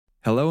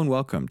Hello and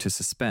welcome to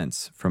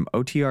Suspense from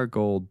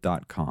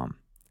OTRGold.com.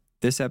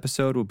 This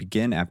episode will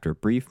begin after a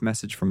brief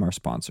message from our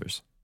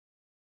sponsors.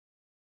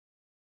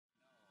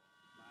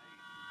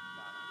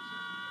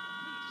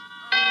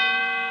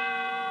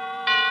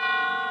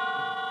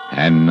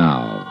 And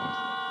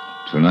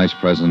now, tonight's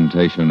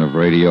presentation of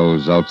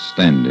radio's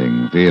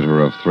outstanding theater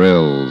of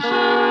thrills,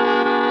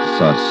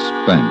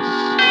 Suspense.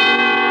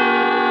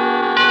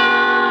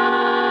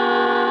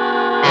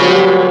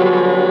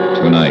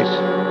 Tonight,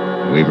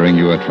 we bring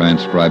you a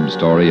transcribed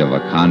story of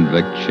a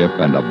convict ship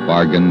and a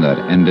bargain that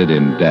ended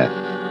in death.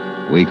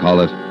 We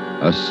call it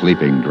A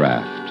Sleeping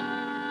Draft.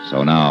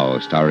 So now,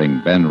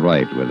 starring Ben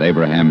Wright with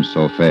Abraham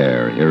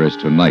Sofair, here is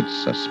tonight's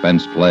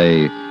suspense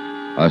play,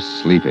 A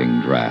Sleeping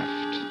Draft.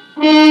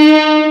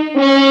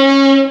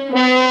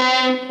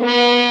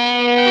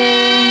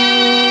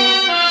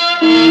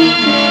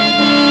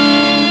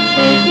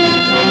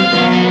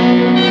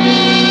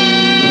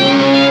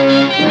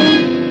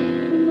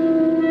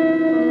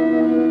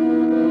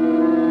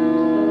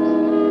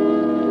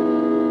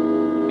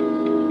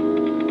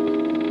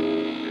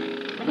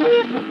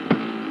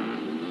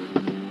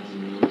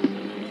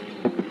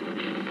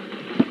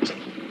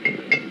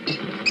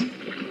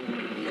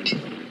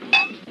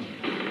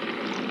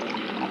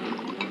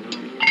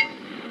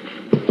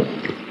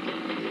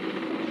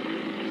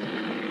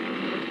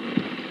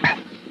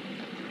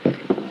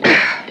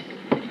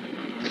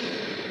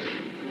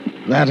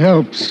 That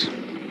helps.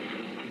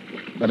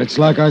 But it's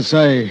like I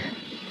say,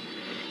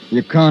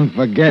 you can't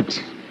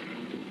forget.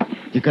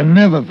 You can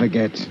never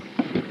forget.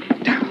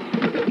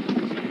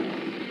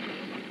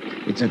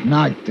 It's at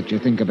night that you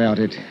think about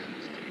it,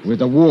 with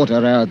the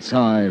water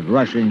outside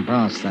rushing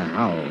past the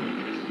hull.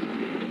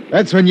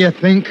 That's when you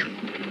think,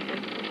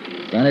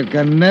 and it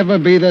can never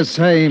be the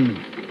same.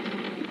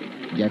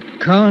 You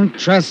can't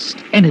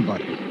trust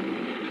anybody.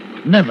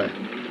 Never.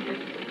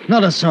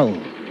 Not a soul.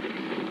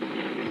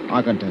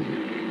 I can tell you.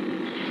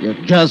 You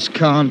just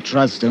can't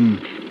trust him.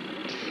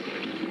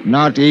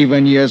 Not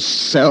even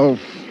yourself.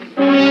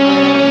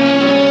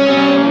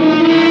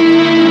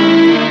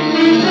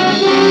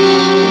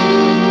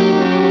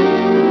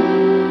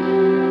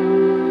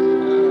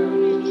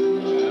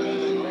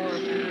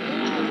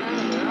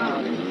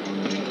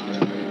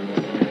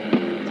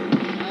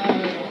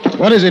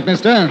 What is it,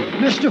 mister?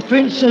 Mr.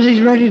 Finch says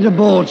he's ready to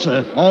board,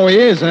 sir. Oh, he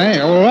is, eh?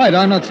 All right,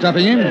 I'm not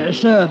stopping him.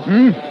 Sir,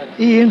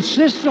 he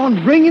insists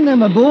on bringing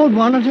them aboard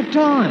one at a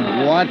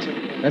time. What?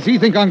 Does he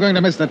think I'm going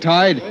to miss the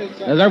tide?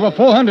 There's over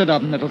 400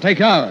 of them. It'll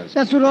take hours.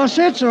 That's what I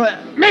said, sir.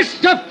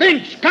 Mr.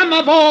 Finch, come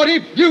aboard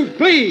if you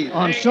please.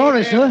 I'm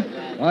sorry, sir.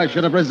 I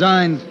should have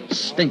resigned.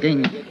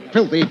 Stinking,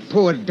 filthy,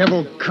 poor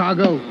devil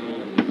cargo.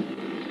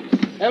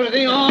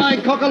 Everything high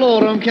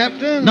cockalorum,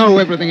 Captain? No,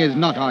 everything is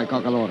not high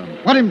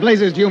cockalorum. What in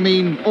blazes do you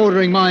mean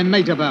ordering my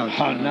mate about?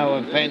 Oh, no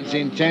offence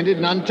intended,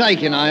 none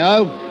taken, I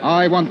hope.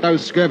 I want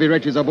those scurvy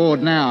wretches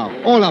aboard now.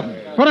 All of them.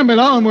 Put them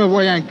below and we'll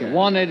weigh anchor.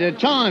 One at a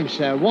time,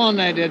 sir. One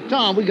at a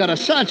time. We got to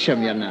search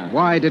them, you know.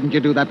 Why didn't you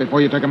do that before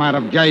you took them out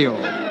of jail?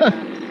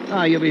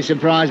 Oh, you'll be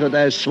surprised what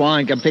those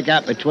swine can pick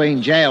up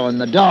between jail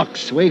and the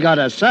docks. We got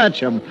to search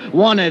them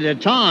one at a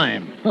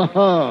time.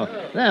 Oh,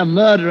 they're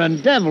murdering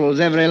devils,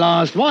 every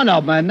last one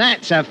of them, and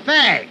that's a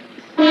fact.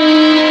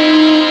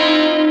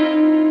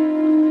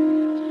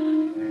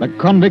 The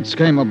convicts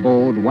came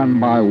aboard one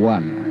by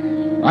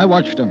one. I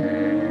watched them.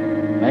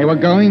 They were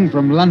going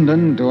from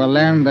London to a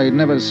land they'd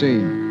never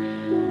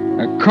seen.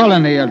 A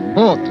colony had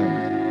bought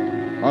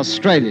them.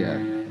 Australia.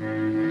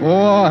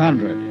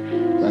 400.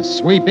 The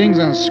sweepings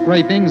and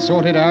scrapings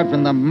sorted out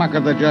from the muck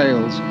of the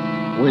jails,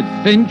 with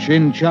Finch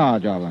in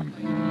charge of them.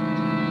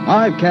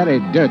 I've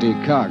carried dirty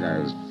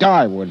cargoes.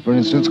 Dyewood, for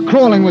instance,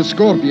 crawling with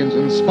scorpions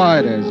and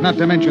spiders, not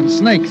to mention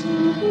snakes.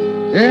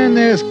 And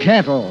there's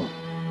cattle.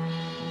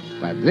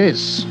 But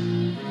this,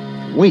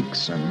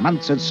 weeks and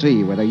months at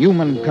sea with a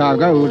human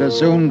cargo who'd as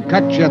soon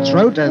cut your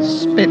throat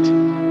as spit.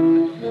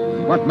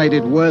 What made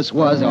it worse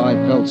was I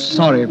felt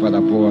sorry for the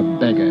poor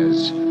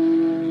beggars.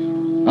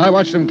 I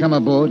watched them come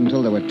aboard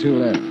until there were two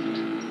left.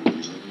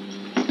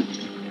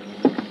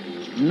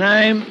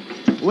 Name,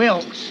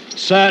 Wilkes.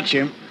 Search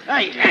him.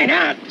 Hey,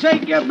 now,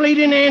 take your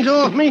bleeding hands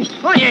off me.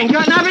 I ain't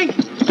got nothing.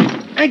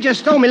 They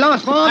just stole me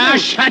last Now, farthing.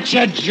 shut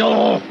your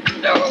jaw.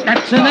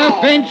 That's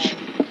enough, Finch.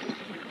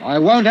 I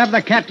won't have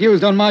the cat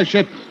used on my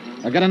ship.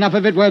 I've got enough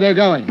of it where they're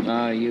going.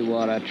 Oh, you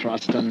are a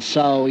trusting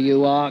soul,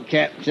 you are,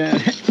 Captain.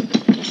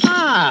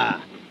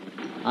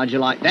 How'd you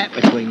like that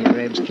between your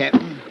ribs,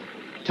 Captain?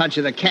 Touch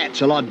of the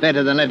cat's a lot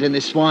better than letting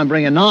this swine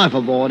bring a knife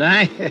aboard,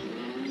 eh?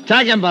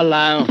 Take him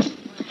below.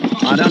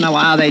 I don't know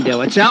how they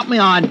do it. Help me,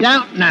 I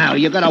don't know.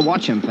 You've got to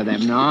watch him for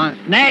them, now.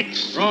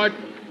 Next! Right.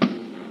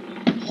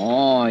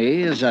 Oh,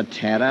 here's a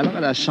terror. Look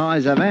at the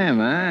size of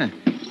him, eh?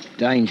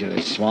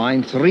 Dangerous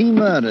swine. 3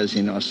 murders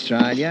in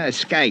Australia.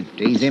 Escaped.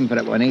 He's in for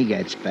it when he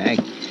gets back.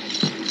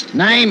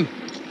 Name?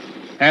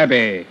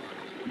 Abbey.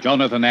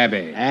 Jonathan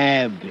Abbey.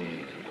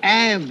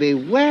 Abbey.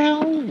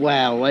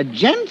 Well, a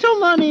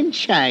gentleman in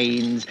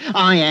chains.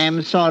 I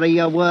am sorry,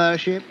 your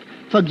worship.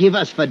 Forgive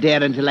us for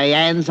daring to lay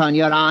hands on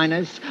your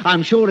Highness.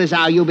 I'm sure as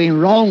how you've been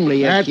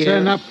wrongly That's accused.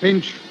 enough,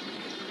 Finch.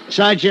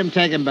 Search him,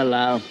 take him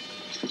below.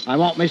 I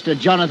want Mr.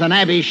 Jonathan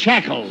Abbey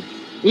shackled.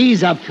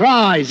 He's a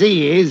prize,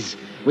 he is.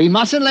 We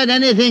mustn't let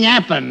anything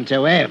happen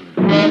to him.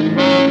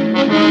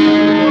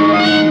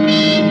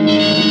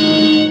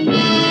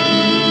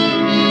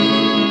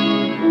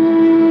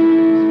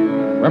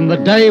 From the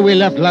day we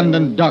left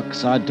London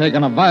docks, I'd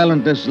taken a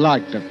violent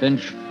dislike to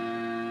Finch.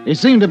 He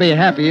seemed to be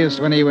happiest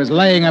when he was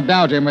laying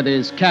about him with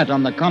his cat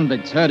on the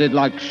convicts herded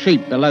like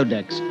sheep below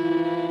decks.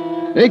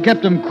 He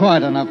kept him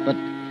quiet enough, but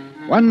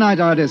one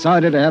night I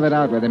decided to have it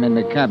out with him in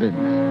the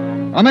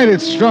cabin. I made it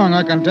strong,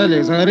 I can tell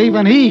you, so that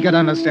even he could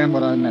understand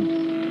what I meant.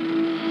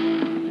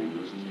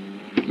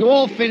 You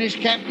all finished,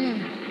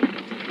 Captain?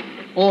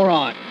 All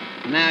right.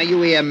 Now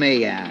you hear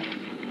me out.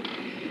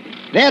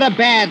 They're a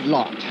bad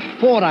lot.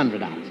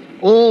 400 of them.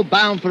 All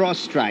bound for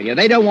Australia.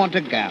 They don't want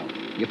to go.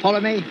 You follow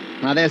me?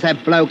 Now, there's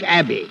that bloke,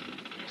 Abbey.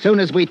 Soon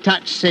as we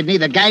touch Sydney,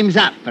 the game's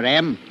up for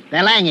him.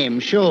 They'll hang him,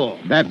 sure.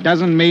 That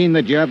doesn't mean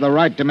that you have the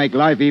right to make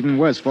life even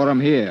worse for him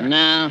here.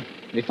 Now,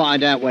 we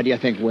find out what you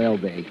think we'll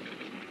be.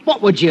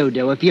 What would you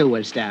do if you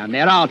was down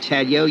there? I'll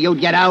tell you. You'd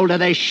get hold of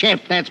the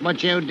ship, that's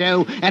what you'd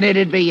do, and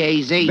it'd be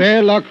easy.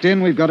 They're locked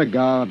in, we've got a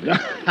guard.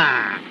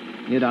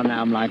 You don't know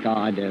them like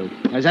I do.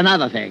 There's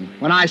another thing.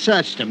 When I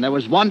searched them, there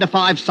was 1 to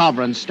 5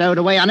 sovereigns stowed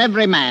away on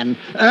every man,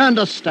 earned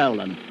or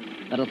stolen.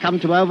 That'll come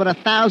to over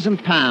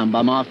 £1,000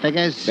 by my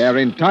figures. They're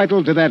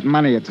entitled to that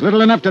money. It's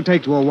little enough to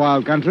take to a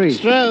wild country.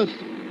 It's truth.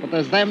 But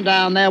there's them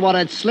down there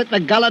what'd slit the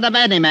gullet of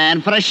any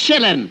man for a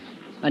shilling.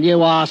 And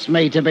you asked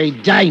me to be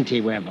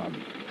dainty with them.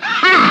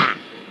 Ha!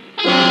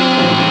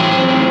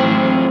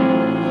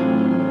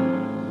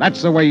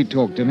 That's the way he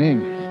talked to me.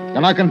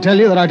 And I can tell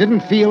you that I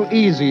didn't feel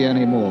easy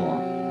anymore.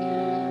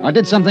 I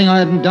did something I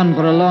hadn't done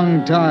for a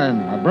long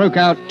time. I broke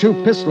out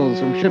 2 pistols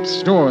from ship's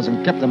stores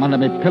and kept them under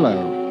my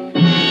pillow.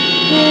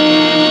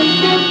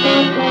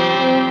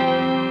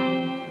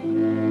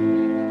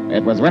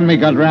 It was when we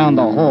got round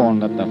the Horn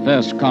that the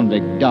first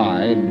convict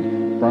died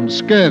from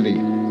scurvy.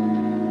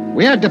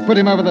 We had to put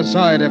him over the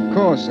side, of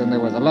course, and there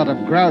was a lot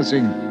of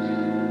grousing.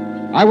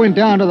 I went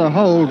down to the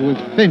hold with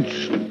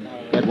Finch.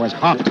 It was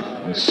hot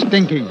and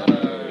stinking.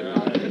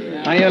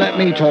 Now, you let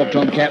me talk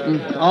to him, Captain.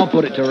 I'll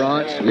put it to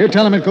rights. You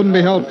tell him it couldn't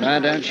be helped. Now,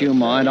 don't you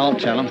mind. I'll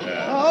tell him.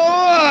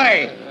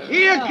 Ahoy!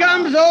 Here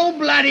comes old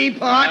Bloody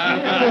Pot.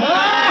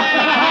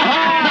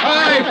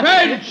 Hey,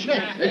 Finch!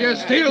 Did you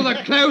steal the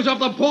clothes off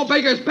the poor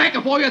beggar's back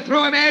before you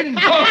threw him in?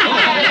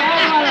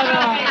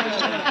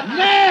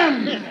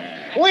 Them!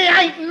 We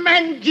ain't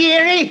men,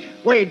 dearie.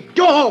 We're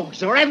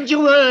dogs, or haven't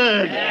you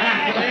heard?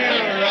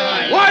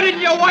 Why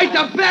didn't you wait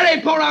to bury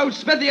poor old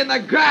Smithy in the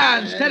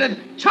ground instead of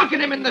chucking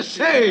him in the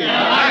sea? All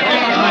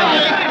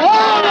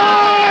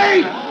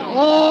right!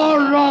 All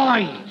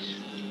right!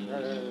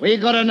 We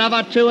got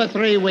another 2 or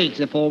 3 weeks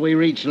before we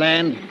reach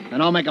land,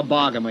 and I'll make a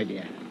bargain with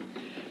you.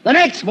 The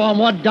next one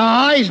what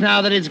dies,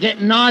 now that it's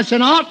getting nice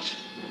and hot,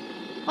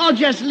 I'll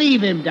just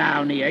leave him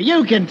down here.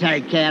 You can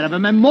take care of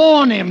him and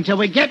mourn him till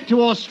we get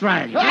to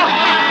Australia.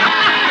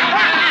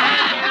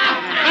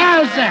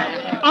 How's that?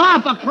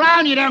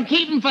 £5 you don't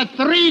keep him for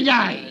 3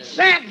 days.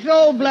 That's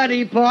old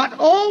Bloody Pot.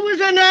 Always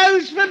a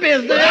nose for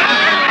business.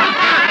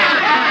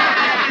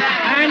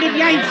 And if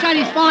you ain't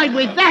satisfied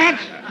with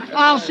that,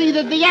 I'll see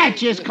that the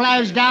hatch is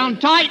closed down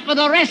tight for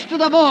the rest of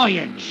the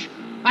voyage.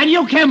 And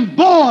you can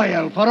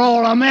boil for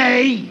all of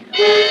me.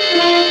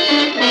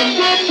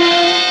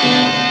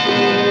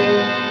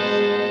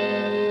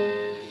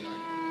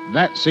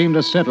 That seemed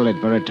to settle it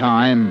for a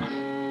time.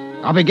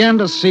 I began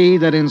to see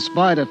that in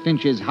spite of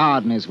Finch's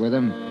hardness with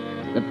him,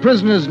 the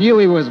prisoners knew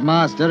he was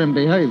master and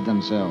behaved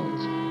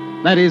themselves.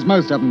 That is,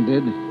 most of them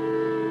did.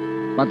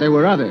 But there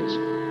were others.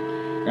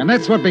 And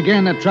that's what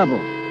began the trouble.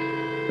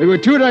 We were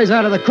 2 days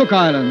out of the Cook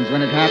Islands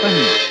when it happened.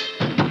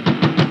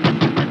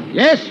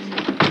 Yes?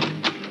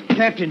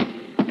 Captain,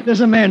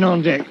 there's a man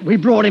on deck. We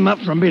brought him up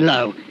from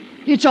below.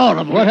 It's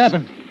horrible. What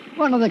happened?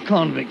 One of the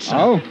convicts, sir.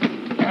 Oh?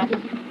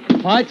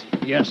 Fight?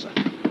 Yes, sir.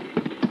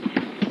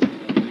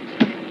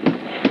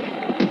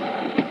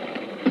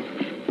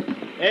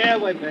 Here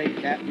we be,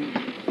 Captain.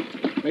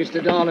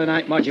 Mr. Darling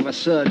ain't much of a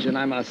surgeon,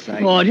 I must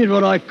say. Well, I did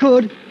what I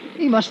could.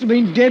 He must have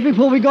been dead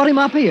before we got him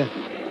up here.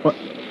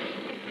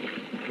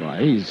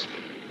 Why,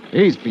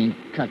 he's been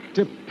cut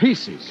to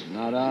pieces.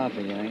 Not half,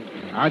 he ain't.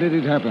 How did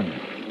it happen?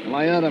 Well,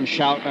 I heard him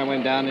shout and I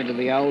went down into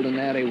the hold, and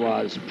there he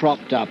was,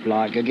 propped up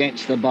like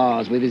against the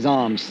bars with his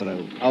arms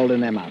through, holding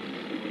them up.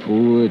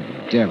 Poor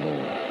devil.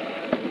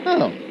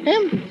 Oh,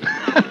 him?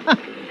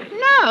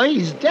 No,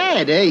 he's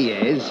dead, he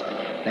is.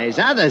 There's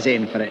others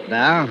in for it,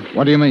 though.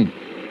 What do you mean?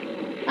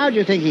 How do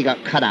you think he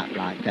got cut up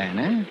like that,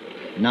 eh?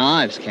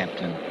 Knives,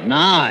 Captain,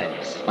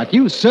 knives. But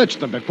you searched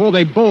them before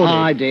they boarded.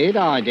 I did.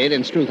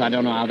 In truth, I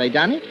don't know how they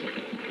done it.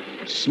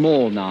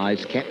 Small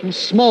knives, Captain,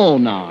 small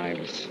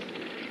knives.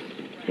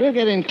 We're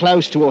getting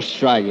close to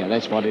Australia,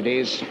 that's what it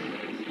is.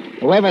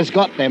 Whoever's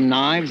got them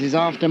knives is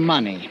after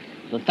money.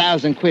 The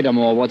 1,000 quid or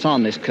more what's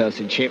on this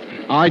cursed ship.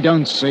 I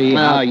don't see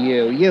how... Oh,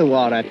 you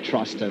are a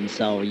trusting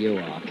soul, you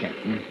are,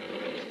 Captain.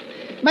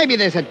 Maybe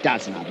there's a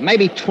dozen of them,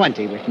 maybe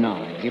 20 with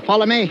knives. You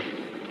follow me?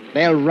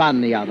 They'll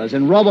run the others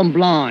and rob 'em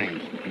blind.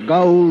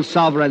 Gold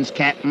sovereigns,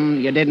 Captain.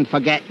 You didn't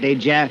forget,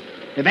 did you?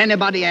 If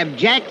anybody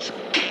objects,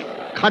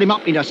 cut him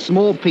up into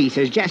small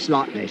pieces, just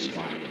like this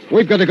one.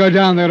 We've got to go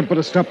down there and put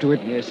a stop to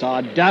it. Yes,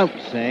 I don't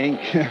think.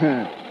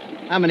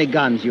 How many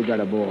guns you got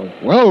aboard?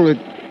 Well,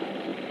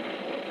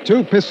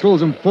 2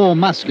 pistols and 4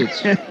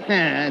 muskets.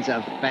 That's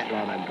a fat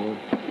lot of good.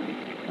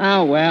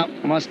 Oh, well,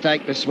 must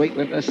take the sweet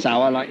with the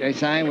sour, like they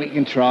say. We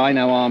can try,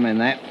 no harm in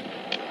that.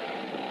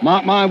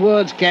 Mark my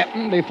words,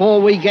 Captain,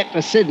 before we get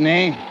to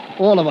Sydney,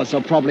 all of us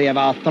will probably have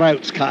our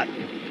throats cut.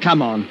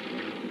 Come on.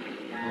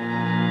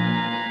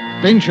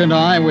 Finch and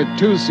I, with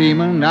 2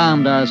 seamen,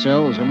 armed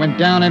ourselves and went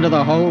down into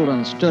the hold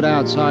and stood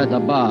outside the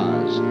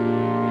bars.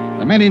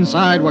 The men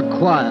inside were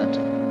quiet,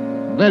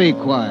 very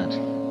quiet.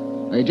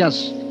 They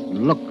just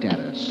looked at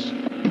us,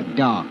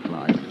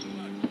 dark-like.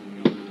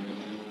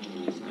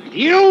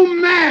 You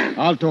man!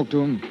 I'll talk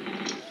to him.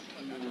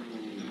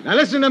 Now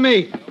listen to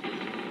me.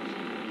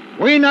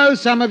 We know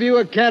some of you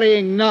are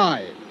carrying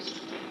knives.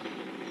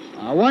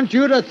 I want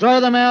you to throw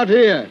them out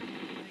here.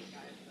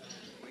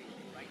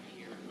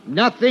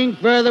 Nothing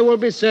further will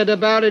be said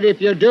about it if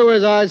you do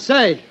as I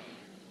say.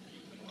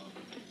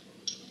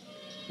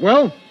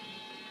 Well?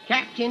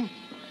 Captain,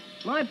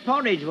 my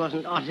porridge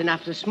wasn't hot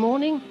enough this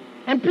morning.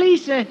 And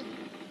please, sir,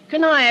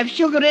 can I have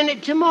sugar in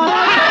it tomorrow?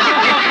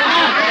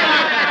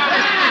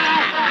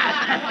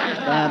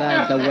 That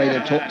ain't the way to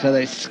talk to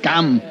this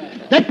scum.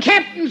 The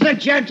captain's a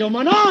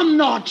gentleman. I'm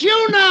not.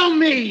 You know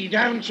me,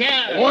 don't you?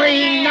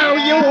 We know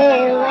you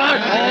all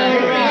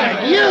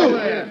right.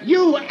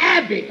 You,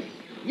 Abby.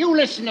 You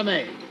listen to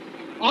me.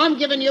 I'm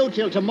giving you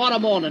till tomorrow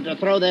morning to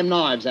throw them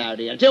knives out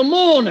here. Till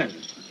morning.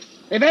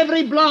 If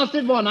every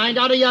blasted one ain't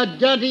out of your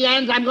dirty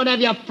hands, I'm going to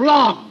have you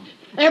flogged.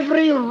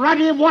 Every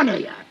ruddy one of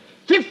you.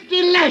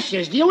 50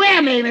 lashes. Do you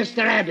hear me, Mr.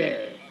 Abbey?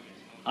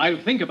 I'll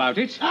think about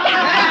it.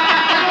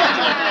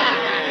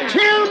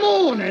 Till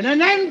morning and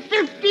then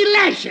 50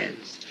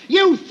 lashes.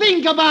 You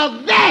think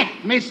about that,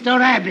 Mr.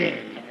 Abbey.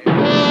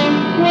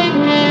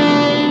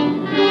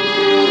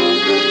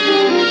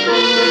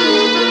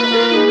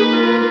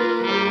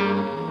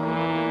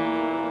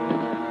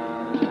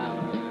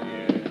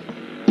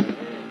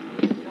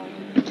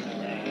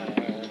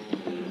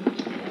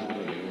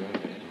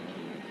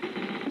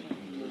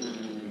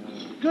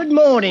 Good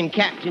morning,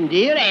 Captain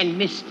dear, and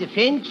Mr.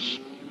 Finch.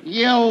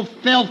 You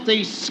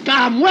filthy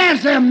scum.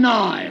 Where's them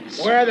knives?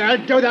 Where they'll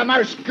do the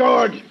most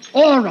good.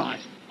 All right.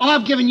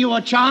 I've given you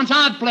a chance.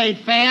 I've played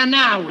fair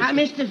now.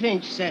 Mr.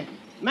 Finch, sir,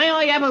 may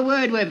I have a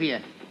word with you?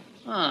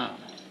 Ah,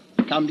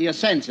 come to your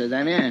senses,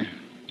 have you?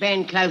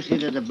 Bend closer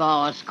to the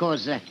bars,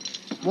 'cause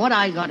what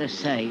I got to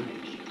say,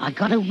 I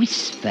got to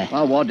whisper.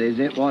 Well, what is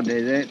it? What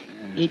is it?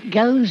 It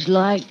goes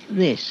like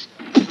this.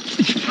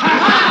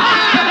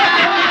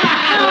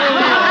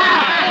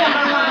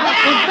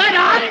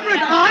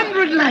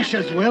 Hundred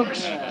lashes,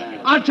 Wilkes.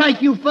 I'll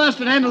take you first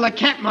and handle the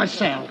cat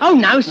myself. Oh,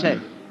 no, sir.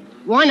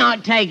 Why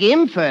not take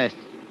him first?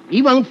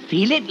 He won't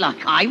feel it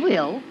like I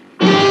will.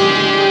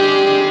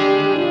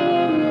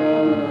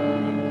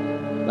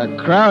 The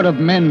crowd of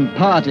men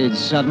parted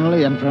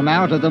suddenly, and from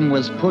out of them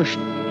was pushed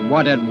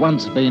what had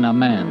once been a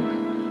man.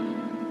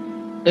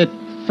 It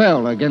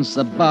fell against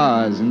the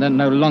bars, and then,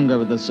 no longer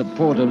with the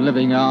support of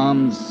living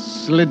arms,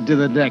 slid to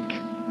the deck.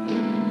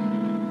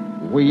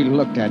 We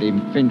looked at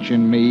him, Finch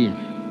and me.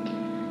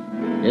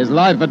 His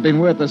life had been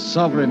worth a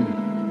sovereign,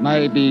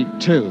 maybe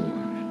 2.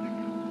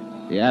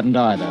 He hadn't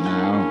either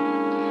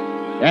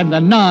now. And the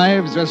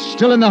knives were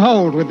still in the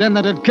hold with them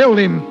that had killed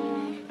him.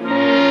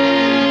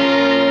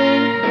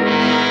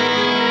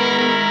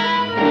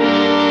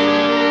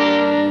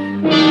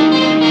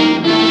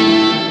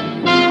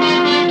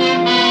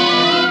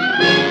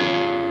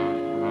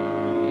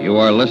 You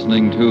are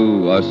listening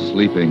to A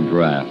Sleeping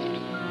Draft,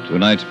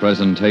 tonight's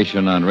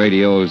presentation on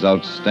radio's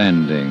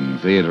outstanding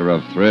theater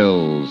of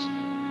thrills,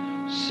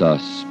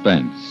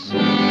 Suspense.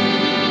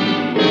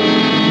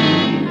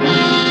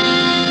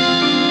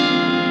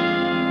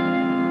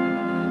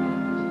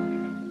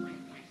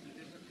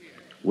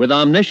 With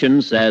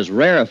omniscience as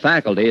rare a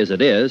faculty as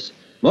it is,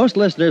 most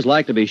listeners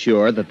like to be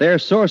sure that their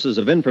sources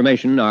of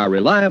information are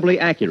reliably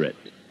accurate.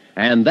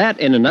 And that,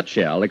 in a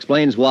nutshell,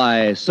 explains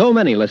why so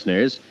many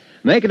listeners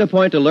make it a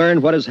point to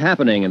learn what is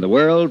happening in the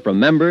world from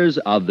members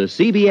of the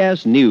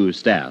CBS News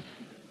staff.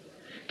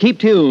 Keep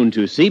tuned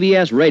to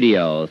CBS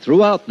Radio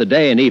throughout the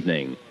day and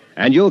evening,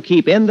 and you'll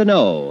keep in the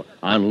know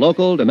on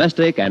local,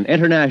 domestic, and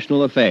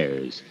international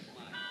affairs.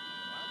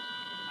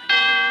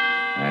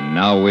 And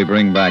now we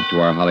bring back to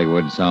our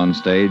Hollywood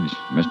soundstage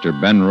Mr.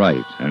 Ben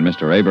Wright and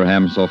Mr.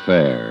 Abraham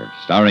Sofair,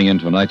 starring in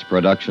tonight's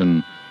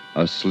production,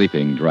 A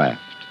Sleeping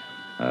Draft,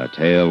 a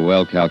tale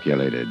well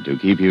calculated to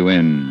keep you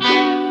in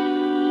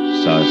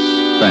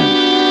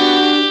suspense.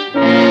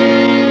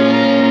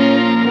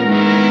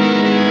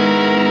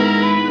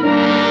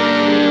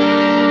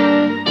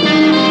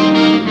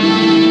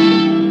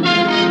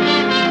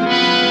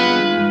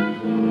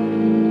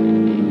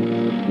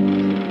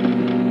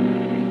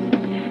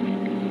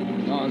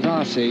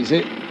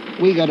 is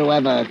it? We got to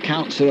have a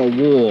council of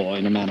war,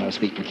 in a manner of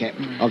speaking,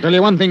 Captain. I'll tell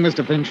you one thing,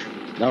 Mr. Finch.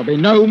 There'll be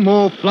no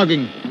more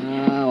flogging.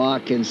 Oh, I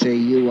can see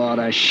you are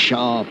a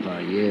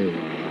sharper, you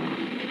are.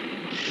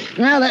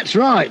 Well, that's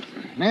right.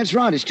 That's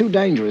right. It's too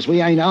dangerous.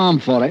 We ain't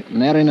armed for it,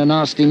 and they're in a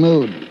nasty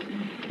mood.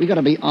 We got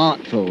to be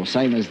artful,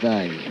 same as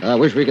they. I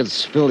wish we could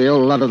spill the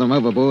old lot of them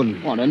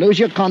overboard. Want to lose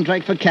your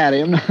contract for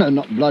carrying?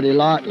 Not bloody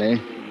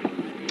likely.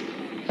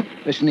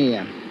 Listen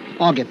here.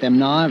 I'll get them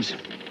knives.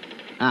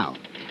 How?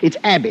 It's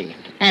Abbey.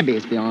 Abbey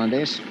is behind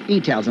this. He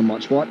tells them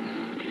what's what.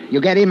 You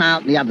get him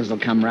out, and the others will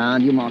come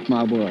round. You mark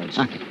my words.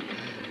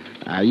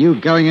 Are you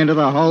going into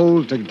the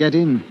hole to get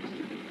him?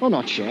 Well,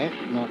 not yet.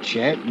 Not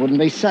yet. Wouldn't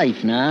be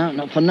safe now.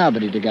 Not for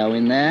nobody to go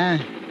in there.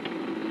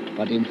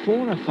 But in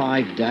 4 or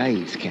 5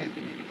 days,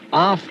 Captain,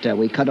 after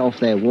we cut off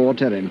their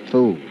water and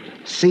food,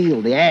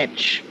 seal the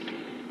hatch,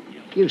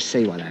 you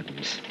see what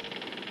happens.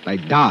 They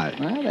die.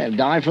 Well, they'll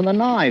die from the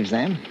knives,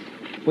 then.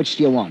 Which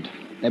do you want?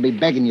 They'll be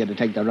begging you to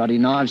take the ruddy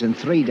knives in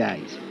 3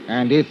 days.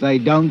 And if they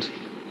don't?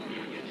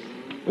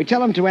 We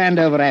tell them to hand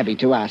over Abbey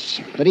to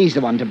us, that he's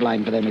the one to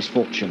blame for their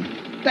misfortune.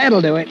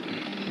 That'll do it.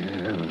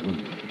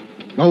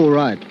 All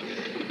right.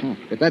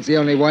 If that's the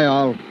only way,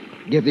 I'll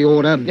give the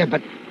order. Yeah,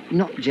 but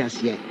not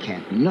just yet,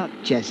 Captain. Not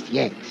just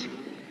yet.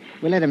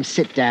 We'll let them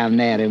sit down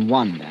there and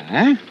wonder,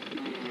 huh?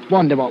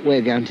 Wonder what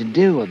we're going to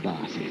do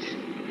about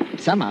it.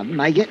 Some of them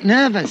may get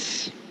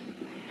nervous.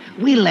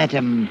 We'll let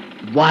them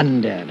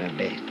wonder a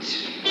bit.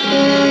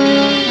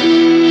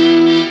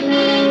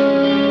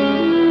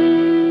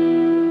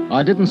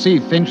 I didn't see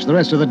Finch the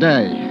rest of the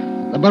day.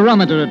 The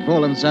barometer had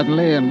fallen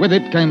suddenly, and with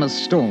it came a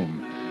storm.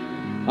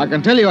 I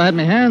can tell you I had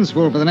my hands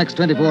full for the next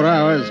 24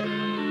 hours.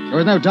 There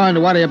was no time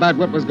to worry about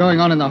what was going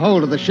on in the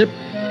hold of the ship,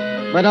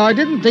 but I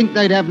didn't think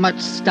they'd have much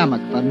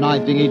stomach for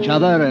knifing each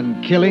other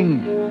and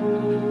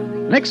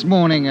killing. Next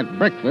morning at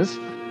breakfast,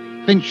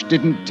 Finch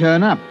didn't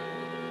turn up.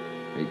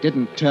 He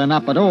didn't turn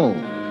up at all.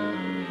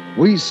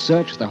 We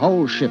searched the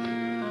whole ship.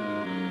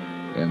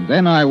 And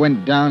then I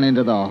went down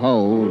into the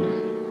hold,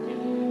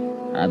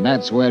 and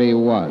that's where he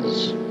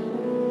was.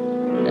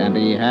 And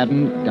he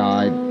hadn't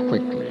died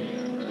quickly.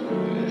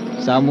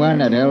 Someone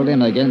had held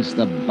him against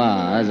the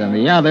bars, and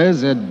the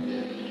others had...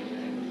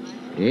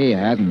 He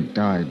hadn't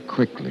died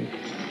quickly.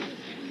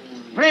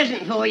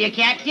 Present for you,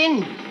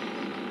 Captain.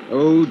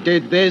 Who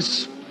did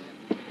this?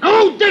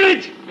 Who did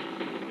it?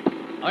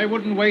 I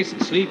wouldn't waste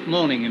sleep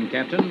mourning him,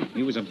 Captain.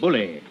 He was a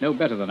bully. No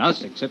better than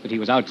us, except that he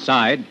was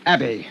outside.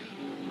 Abbey.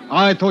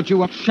 I thought you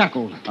were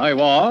shackled. I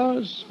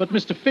was, but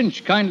Mr.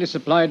 Finch kindly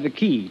supplied the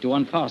key to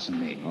unfasten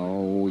me.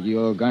 Oh,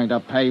 you're going to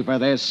pay for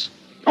this.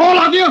 All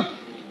of you!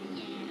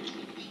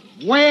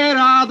 Where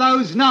are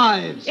those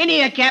knives? In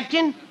here,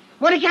 Captain.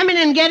 Want to come in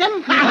and get them?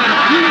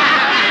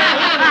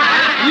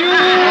 You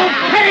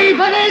pay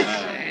for this!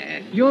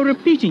 You're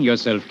repeating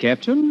yourself,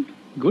 Captain.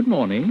 Good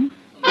morning.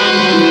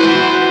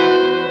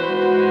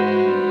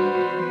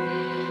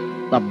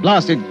 The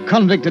blasted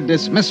convict had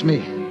dismissed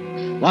me,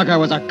 like I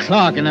was a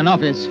clerk in an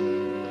office.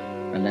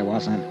 And there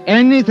wasn't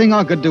anything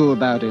I could do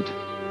about it.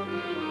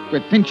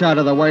 With Finch out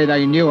of the way,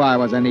 they knew I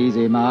was an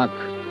easy mark.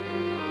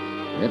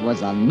 It was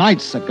the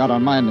nights that got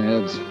on my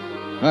nerves.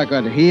 I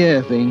could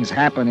hear things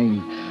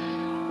happening,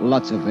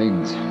 lots of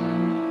things,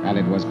 and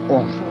it was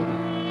awful.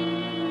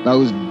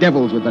 Those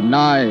devils with the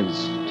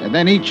knives, and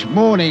then each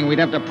morning we'd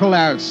have to pull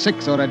out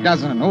 6 or a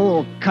dozen,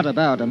 all cut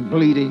about and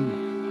bleeding.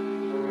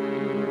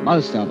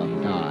 Most of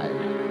them died.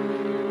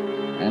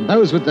 And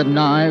those with the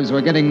knives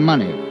were getting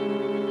money.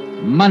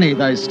 Money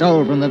they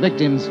stole from the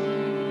victims.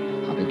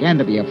 I began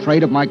to be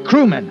afraid of my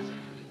crewmen,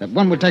 that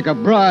one would take a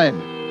bribe,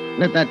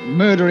 let that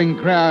murdering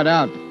crowd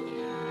out.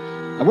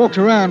 I walked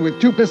around with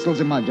 2 pistols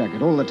in my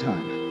jacket all the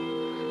time.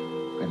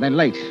 And then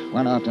late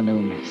one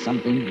afternoon,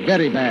 something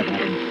very bad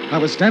happened. I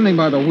was standing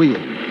by the wheel.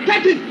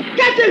 Captain!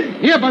 Captain!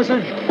 Here,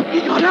 bosun.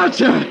 He got out,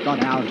 sir.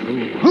 Got out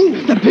who?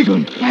 Who? The big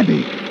one,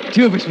 Abbey.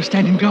 2 of us were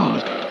standing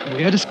guard.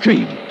 We heard a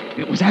scream.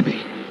 It was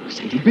Abbey.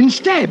 Said he'd been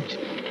stabbed.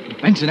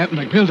 Benson opened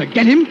the grill to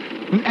get him,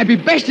 and Abbey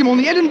bashed him on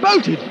the head and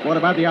bolted. What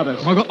about the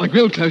others? I got the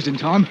grill closed in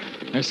time.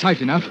 They're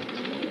safe enough.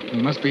 He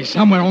must be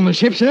somewhere on the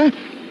ship, sir.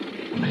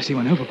 Unless he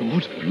went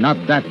overboard.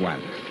 Not that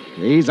one.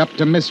 He's up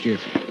to mischief.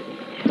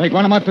 Take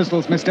one of my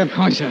pistols, mister.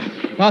 Aye, sir.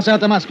 Pass out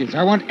the muskets.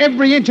 I want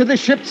every inch of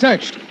this ship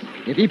searched.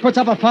 If he puts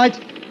up a fight,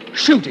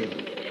 shoot him.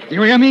 Do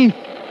you hear me?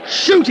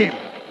 Shoot him!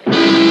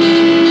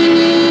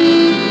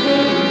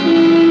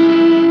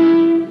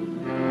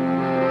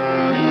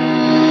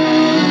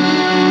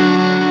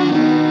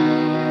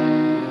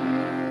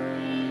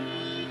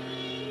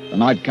 The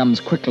night comes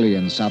quickly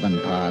in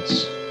southern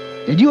parts.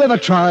 Did you ever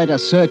try to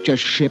search a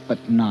ship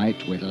at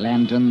night with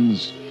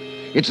lanterns?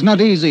 It's not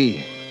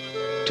easy.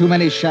 Too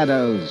many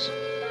shadows,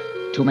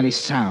 too many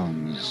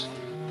sounds,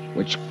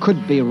 which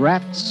could be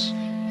rats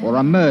or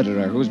a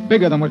murderer who's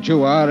bigger than what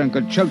you are and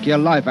could choke your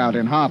life out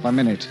in half a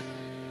minute.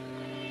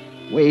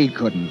 We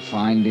couldn't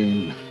find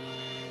him,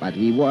 but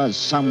he was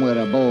somewhere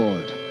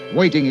aboard,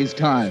 waiting his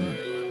time.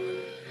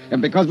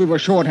 And because we were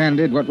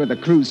short-handed, what with the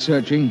crew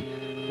searching,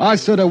 I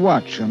stood a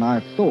watch and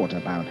I thought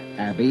about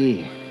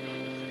Abbey.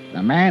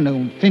 The man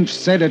whom Finch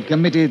said had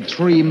committed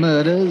 3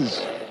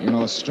 murders in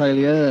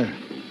Australia.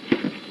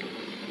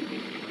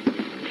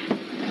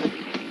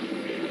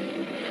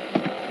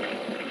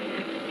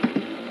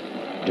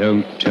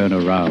 Don't turn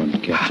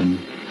around, Captain.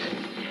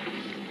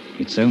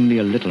 It's only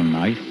a little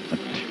knife, but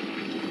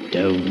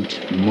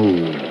don't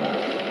move.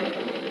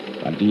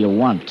 What do you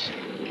want?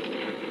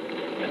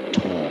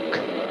 Talk.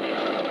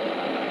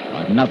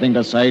 I've nothing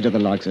to say to the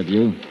likes of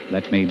you.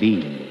 That may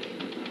be.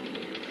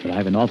 But I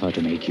have an offer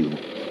to make you.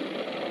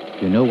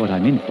 You know what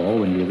I'm in for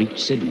when we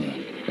reach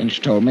Sydney.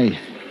 Finch told me.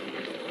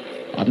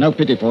 I've no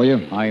pity for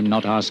you. I'm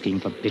not asking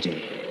for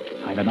pity.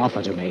 I've an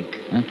offer to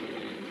make. Huh?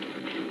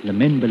 The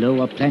men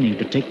below are planning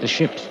to take the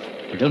ship.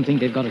 I don't think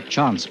they've got a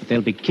chance, but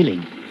they'll be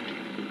killing.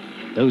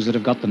 Those that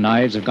have got the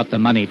knives have got the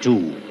money,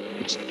 too.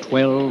 It's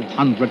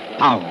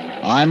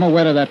 £1,200. I'm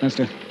aware of that,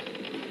 mister.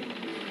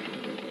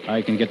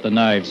 I can get the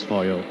knives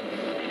for you.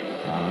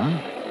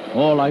 Ah?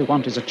 All I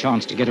want is a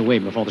chance to get away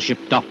before the ship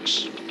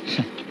docks.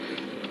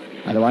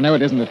 How do I know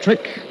it isn't a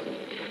trick?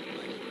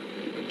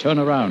 Turn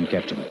around,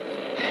 Captain.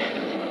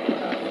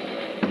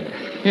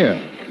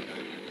 Here,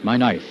 my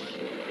knife.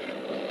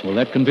 Will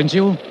that convince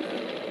you?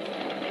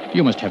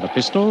 You must have a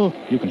pistol.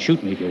 You can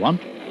shoot me if you want.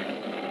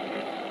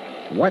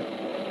 What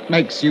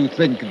makes you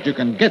think that you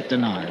can get the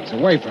knives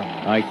away from me?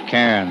 I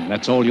can.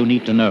 That's all you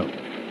need to know.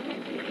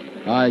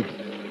 I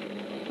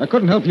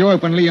couldn't help you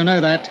openly, you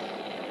know that.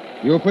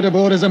 You were put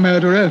aboard as a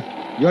murderer.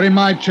 You're in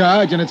my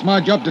charge, and it's my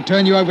job to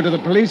turn you over to the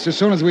police as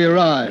soon as we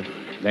arrive.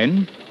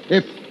 Then?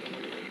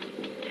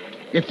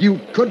 If you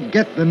could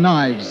get the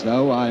knives,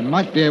 though, I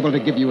might be able to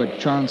give you a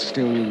chance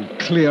to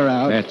clear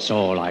out. That's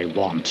all I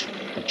want.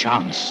 A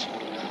chance.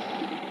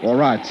 All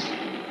right.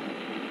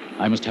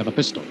 I must have a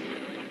pistol.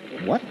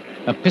 What?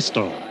 A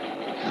pistol.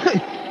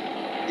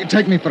 You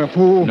take me for a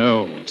fool?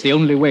 No, it's the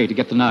only way to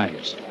get the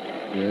knives.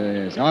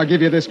 Yes, I'll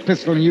give you this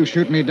pistol and you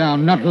shoot me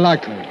down. Not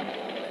likely.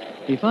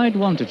 If I'd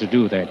wanted to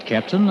do that,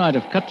 Captain, I'd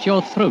have cut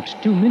your throat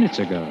 2 minutes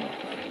ago.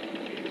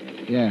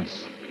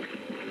 Yes.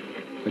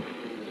 But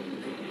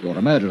you're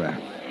a murderer.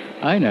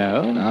 I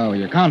know. No,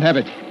 you can't have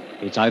it.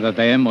 It's either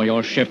them or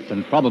your ship,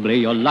 and probably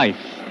your life.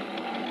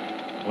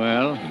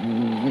 Well?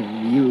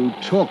 You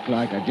talk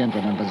like a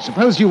gentleman, but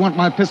suppose you want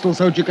my pistol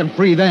so that you can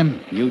free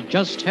them. You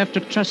just have to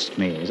trust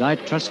me, as I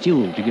trust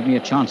you, to give me a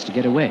chance to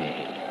get away.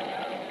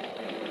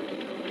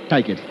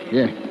 Take it.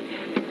 Here.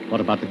 What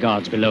about the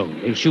guards below?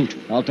 They'll shoot.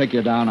 I'll take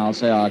you down. I'll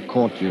say I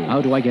caught you.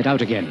 How do I get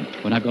out again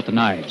when I've got the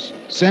knives?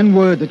 Send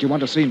word that you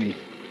want to see me.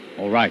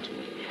 All right.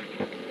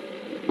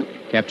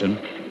 Captain,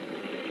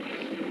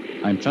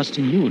 I'm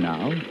trusting you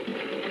now.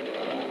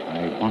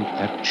 I want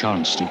that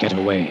chance to get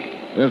away.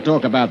 We'll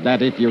talk about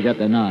that if you get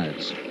the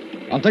knives.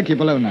 I'll take you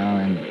below now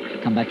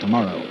and come back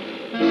tomorrow.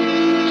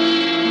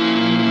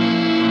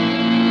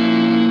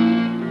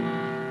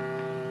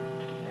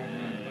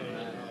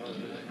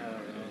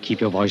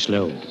 Keep your voice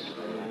low.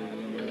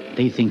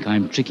 They think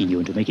I'm tricking you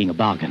into making a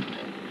bargain.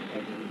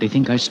 They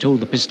think I stole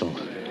the pistol.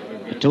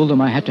 I told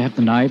them I had to have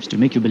the knives to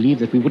make you believe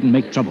that we wouldn't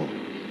make trouble.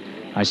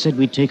 I said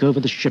we'd take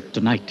over the ship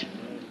tonight.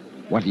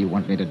 What do you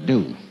want me to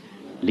do?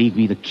 Leave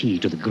me the key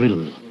to the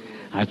grill.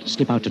 I'll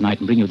slip out tonight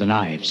and bring you the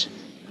knives.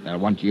 They'll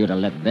want you to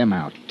let them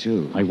out,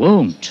 too. I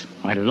won't.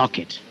 I'll lock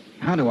it.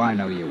 How do I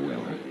know you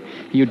will?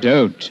 You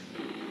don't.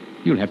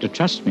 You'll have to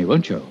trust me,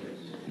 won't you?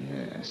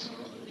 Yes.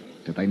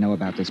 Do they know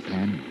about this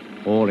plan?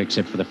 All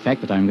except for the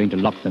fact that I'm going to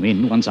lock them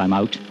in once I'm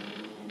out.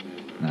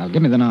 Now,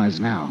 give me the knives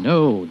now.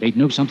 No, they'd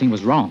know something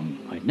was wrong.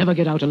 I'd never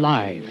get out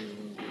alive.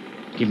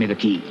 Give me the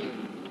key.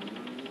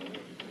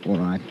 All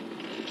right.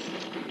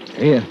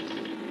 Here.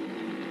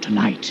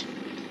 Tonight.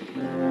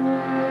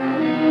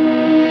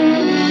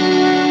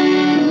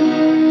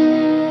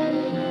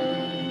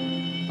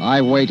 I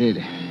waited.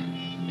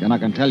 And I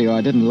can tell you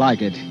I didn't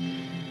like it.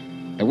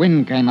 The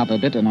wind came up a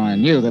bit, and I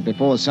knew that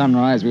before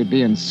sunrise we'd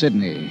be in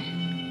Sydney.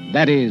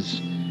 That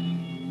is,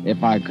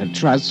 if I could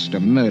trust a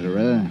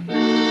murderer.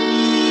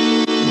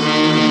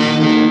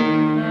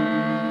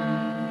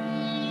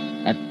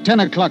 At 10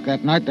 o'clock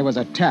that night, there was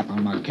a tap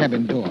on my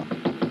cabin door.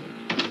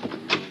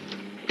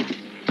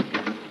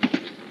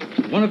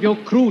 One of your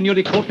crew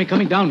nearly caught me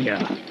coming down here.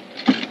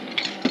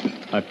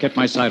 I've kept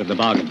my side of the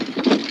bargain.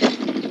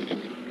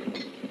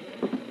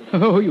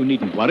 Oh, you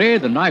needn't worry.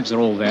 The knives are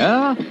all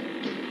there.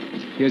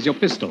 Here's your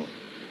pistol.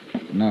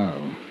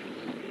 No.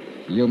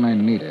 You may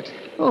need it.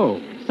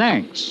 Oh,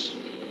 thanks.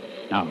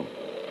 Now,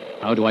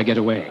 how do I get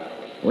away?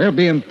 We'll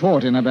be in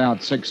port in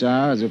about 6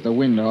 hours if the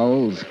wind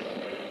holds.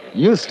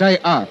 You stay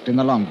aft in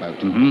the longboat.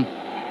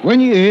 Mm-hmm. When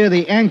you hear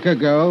the anchor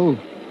go,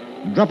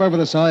 drop over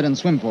the side and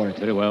swim for it.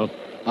 Very well.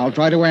 I'll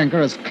try to anchor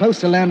as close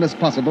to land as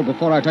possible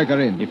before I take her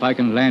in. If I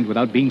can land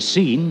without being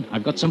seen,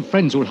 I've got some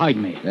friends who'll hide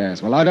me.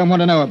 Yes, well, I don't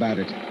want to know about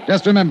it.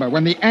 Just remember,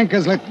 when the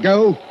anchor's let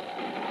go,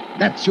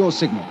 that's your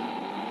signal.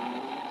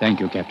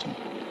 Thank you, Captain.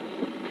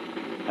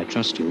 I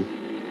trust you.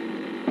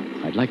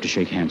 I'd like to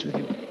shake hands with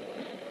you.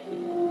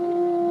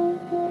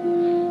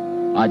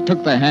 I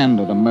took the hand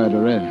of the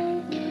murderer,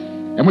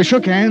 and we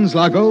shook hands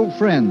like old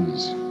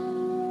friends.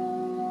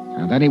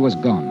 And then he was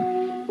gone.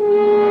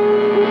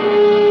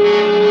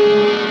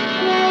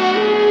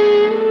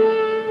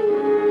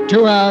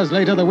 2 hours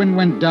later, the wind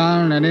went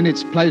down, and in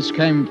its place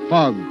came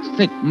fog,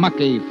 thick,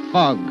 mucky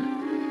fog.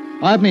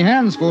 I had me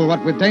hands full,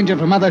 what with danger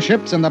from other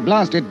ships and the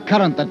blasted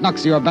current that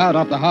knocks you about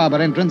off the harbor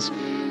entrance.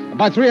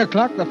 By 3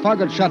 o'clock, the fog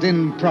had shut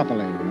in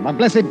properly. My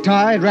blessed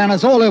tide ran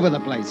us all over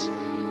the place.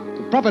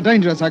 It's proper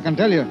dangerous, I can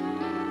tell you.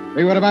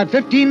 We were about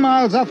 15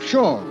 miles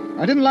offshore.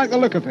 I didn't like the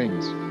look of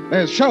things.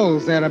 There's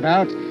shoals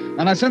thereabout,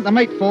 and I sent the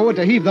mate forward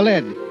to heave the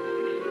lead.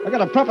 I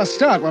got a proper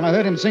start when I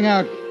heard him sing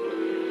out,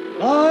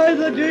 "By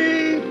the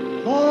deep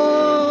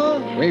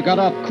fog." We got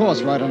off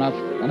course right enough,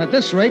 and at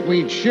this rate,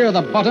 we'd shear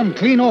the bottom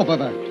clean off of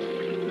her.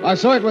 I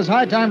saw it was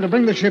high time to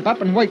bring the ship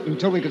up and wait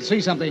until we could see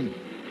something.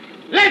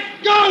 Let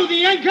go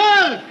the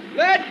anchor!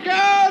 Let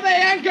go the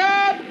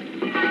anchor!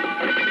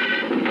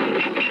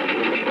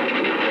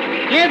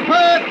 Give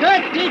her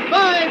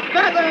 35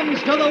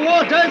 fathoms to the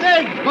water's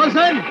edge,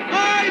 bosun!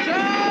 Aye,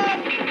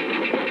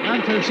 sir!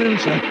 None too soon,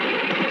 sir.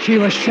 She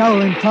was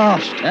shoaling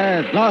fast.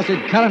 Blasted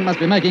current must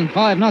be making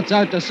 5 knots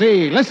out to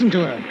sea. Listen to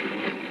her.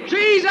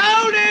 She's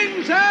out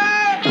in,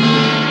 sir!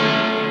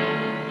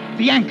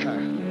 The anchor.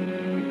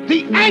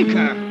 The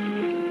anchor!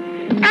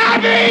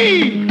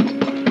 Abby!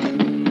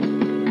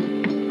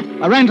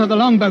 I ran to the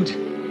longboat.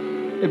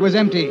 It was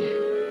empty.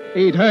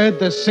 He'd heard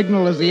the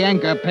signal as the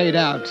anchor paid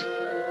out.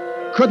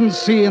 Couldn't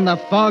see in the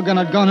fog and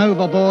had gone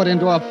overboard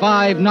into a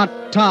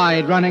 5-knot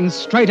tide running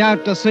straight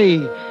out to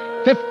sea,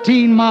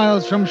 15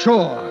 miles from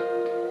shore.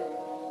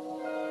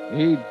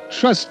 He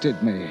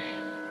trusted me.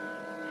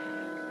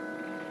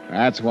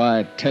 That's why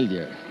I tell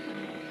you,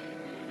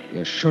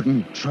 you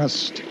shouldn't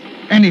trust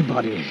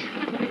anybody.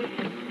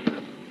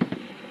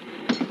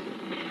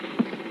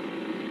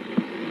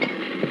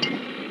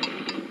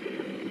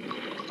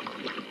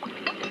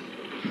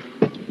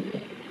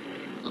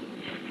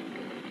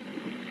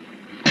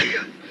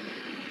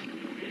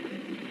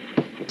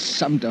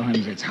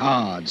 Sometimes it's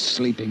hard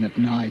sleeping at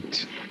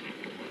night.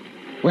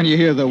 When you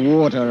hear the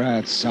water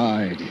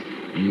outside,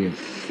 you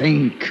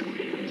think.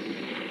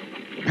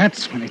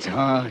 That's when it's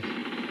hard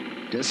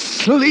to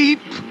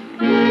sleep.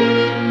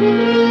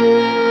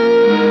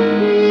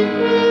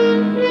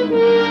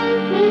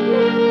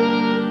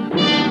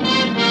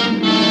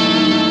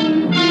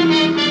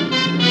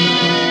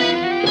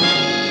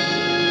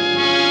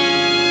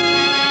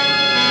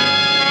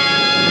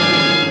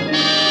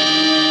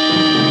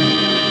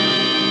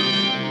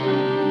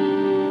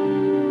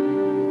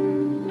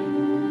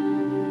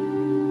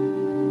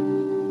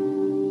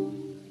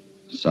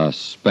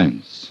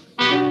 Suspense,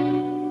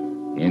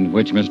 in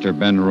which Mr.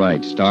 Ben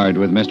Wright starred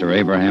with Mr.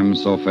 Abraham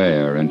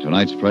Sofair in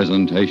tonight's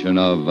presentation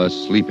of A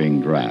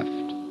Sleeping Draft.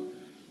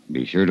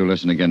 Be sure to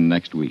listen again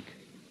next week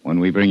when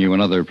we bring you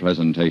another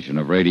presentation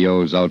of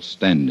radio's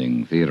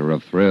outstanding theater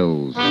of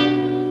thrills,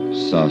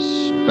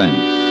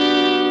 Suspense.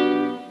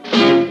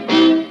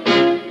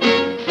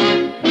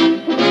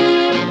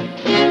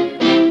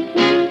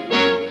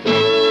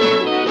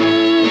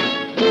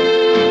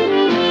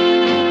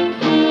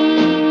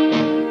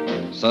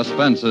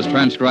 Suspense is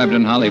transcribed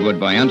in Hollywood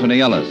by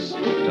Anthony Ellis.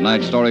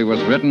 Tonight's story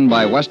was written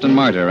by Weston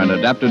Martyr and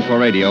adapted for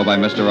radio by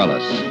Mr.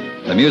 Ellis.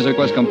 The music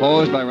was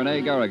composed by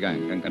Rene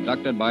Garrigank and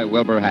conducted by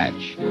Wilbur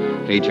Hatch.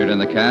 Featured in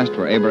the cast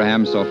were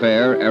Abraham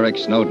Sofair, Eric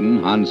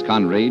Snowden, Hans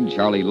Conried,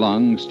 Charlie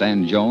Lung,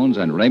 Stan Jones,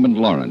 and Raymond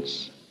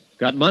Lawrence.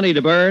 Got money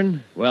to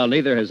burn? Well,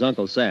 neither has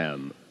Uncle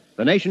Sam.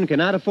 The nation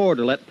cannot afford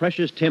to let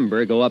precious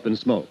timber go up in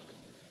smoke.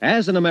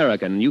 As an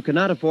American, you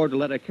cannot afford to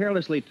let a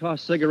carelessly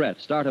tossed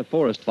cigarette start a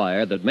forest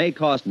fire that may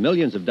cost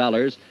millions of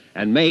dollars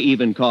and may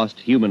even cost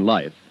human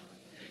life.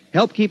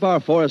 Help keep our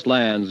forest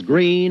lands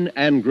green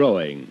and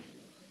growing.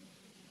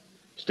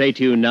 Stay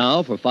tuned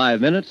now for 5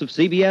 minutes of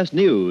CBS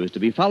News, to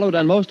be followed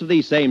on most of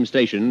these same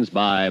stations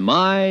by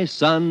My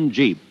Son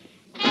Jeep.